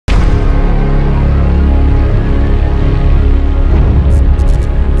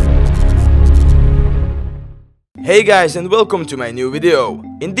Hey guys, and welcome to my new video.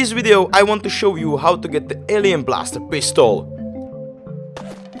 In this video I want to show you how to get the alien blaster pistol.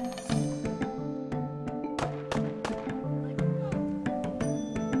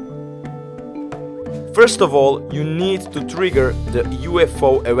 First of all, you need to trigger the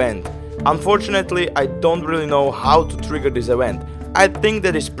UFO event. Unfortunately, I don't really know how to trigger this event. I think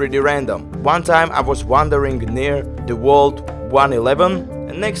that it's pretty random. One time I was wandering near the World 111,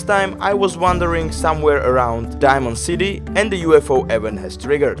 and next time I was wandering somewhere around Diamond City and the UFO event has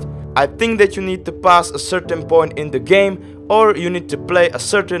triggered. I think that you need to pass a certain point in the game, or you need to play a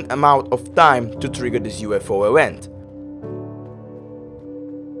certain amount of time to trigger this UFO event.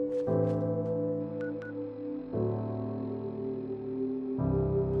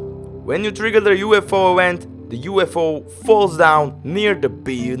 When you trigger the UFO event, the UFO falls down near the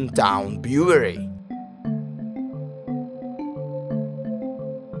Beantown Brewery.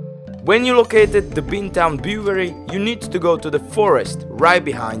 When you located the Beantown Brewery, you need to go to the forest right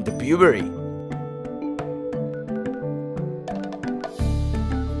behind the brewery.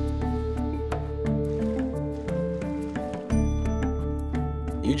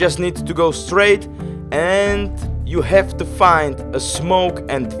 You just need to go straight and you have to find a smoke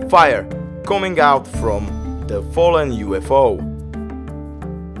and fire coming out from the fallen UFO.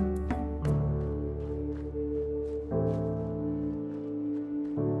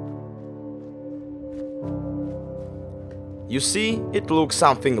 You see, it looks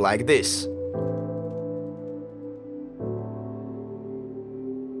something like this.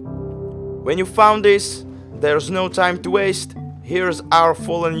 When you found this, there's no time to waste. Here's our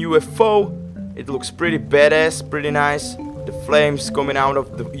fallen UFO. It looks pretty badass, pretty nice. The flames coming out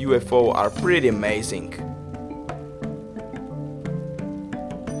of the UFO are pretty amazing.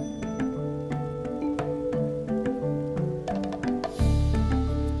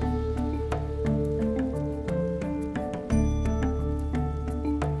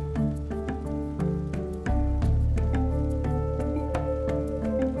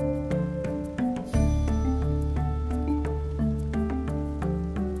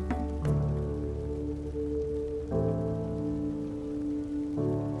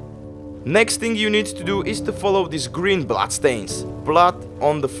 Next thing you need to do is to follow these green blood stains. Blood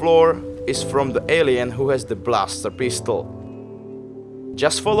on the floor is from the alien who has the blaster pistol.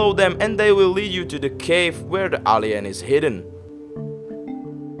 Just follow them and they will lead you to the cave where the alien is hidden.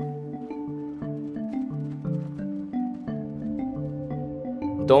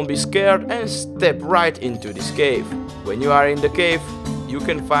 Don't be scared and step right into this cave. When you are in the cave, you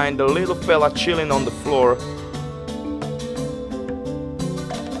can find a little fella chilling on the floor.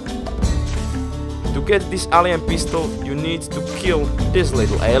 To get this alien pistol, you need to kill this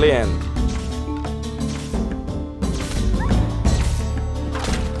little alien.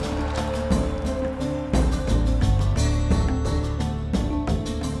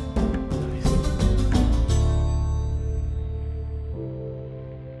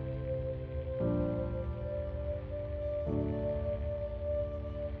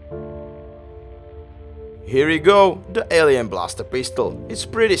 Here you go, the alien blaster pistol. It's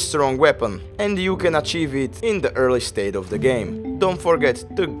pretty strong weapon and you can achieve it in the early state of the game. Don't forget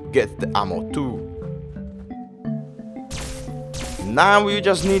to get the ammo too. Now you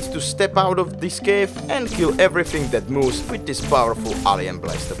just need to step out of this cave and kill everything that moves with this powerful alien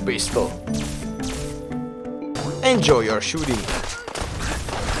blaster pistol. Enjoy your shooting!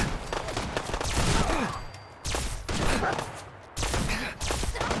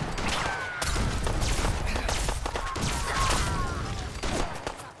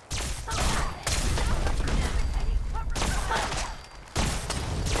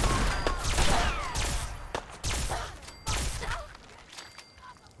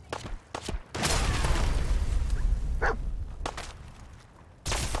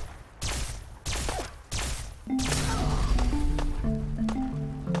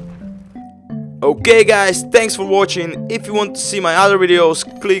 Okay guys, thanks for watching. If you want to see my other videos,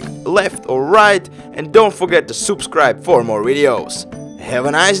 click left or right and don't forget to subscribe for more videos. Have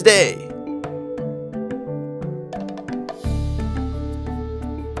a nice day!